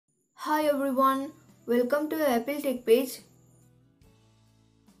Hi everyone, welcome to the Apple Tech page.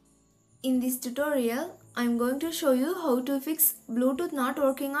 In this tutorial, I am going to show you how to fix Bluetooth not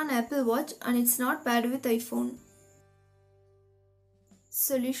working on Apple Watch and it's not paired with iPhone.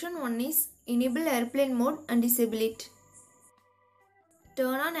 Solution 1 is enable airplane mode and disable it.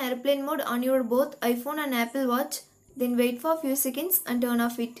 Turn on airplane mode on your both iPhone and Apple Watch, then wait for a few seconds and turn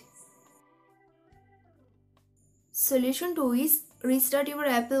off it. Solution 2 is restart your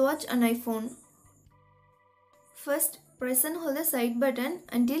Apple Watch and iPhone. First, press and hold the side button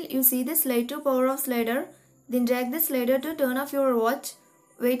until you see the slide to power off slider, then drag the slider to turn off your watch,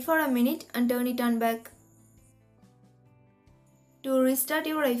 wait for a minute and turn it on back. To restart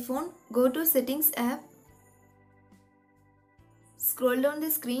your iPhone, go to Settings app, scroll down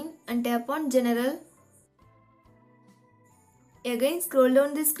the screen and tap on General. Again scroll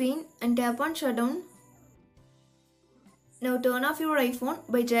down the screen and tap on Shutdown. Now turn off your iPhone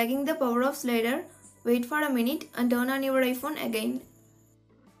by dragging the power off slider, wait for a minute and turn on your iPhone again.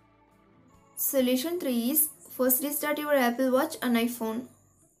 Solution 3 is first restart your Apple Watch and iPhone.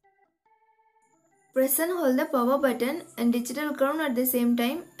 Press and hold the power button and digital crown at the same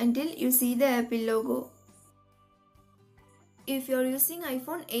time until you see the Apple logo. If you are using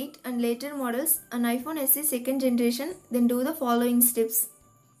iPhone 8 and later models and iPhone SE second generation, then do the following steps.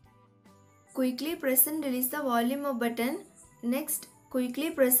 Quickly press and release the volume up button. Next,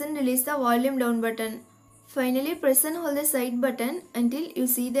 quickly press and release the volume down button. Finally, press and hold the side button until you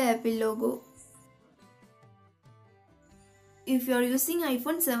see the Apple logo. If you are using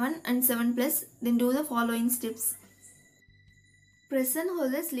iPhone 7 and 7 Plus, then do the following steps. Press and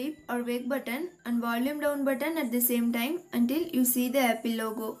hold the sleep or wake button and volume down button at the same time until you see the Apple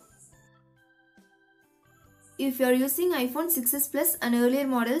logo. If you are using iPhone 6s Plus and earlier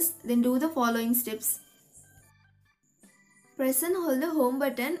models, then do the following steps. Press and hold the home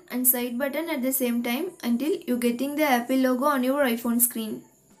button and side button at the same time until you getting the Apple logo on your iPhone screen.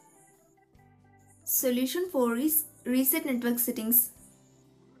 Solution 4 is reset network settings.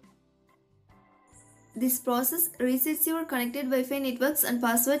 This process resets your connected Wi-Fi networks and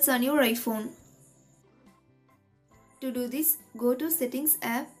passwords on your iPhone. To do this, go to Settings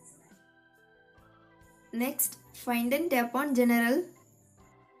app. Next, find and tap on General.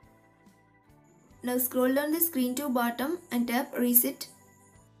 Now scroll down the screen to bottom and tap Reset.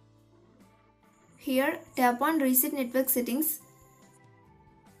 Here, tap on Reset Network Settings.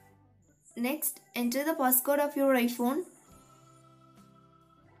 Next, enter the passcode of your iPhone.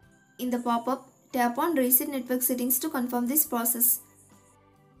 In the pop-up, tap on Reset Network Settings to confirm this process.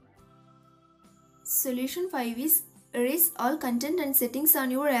 Solution 5 is erase all content and settings on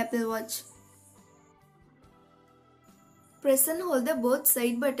your Apple Watch. Press and hold the both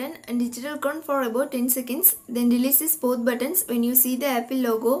side button and digital crown for about 10 seconds, then release these both buttons when you see the Apple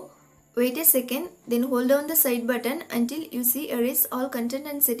logo. Wait a second, then hold down the side button until you see erase all content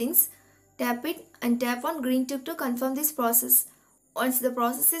and settings. Tap it and tap on green tick to confirm this process. Once the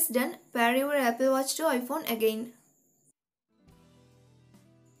process is done, pair your Apple Watch to iPhone again.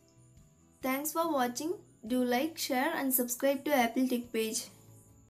 Thanks for watching. Do like, share and subscribe to Apple Tech page.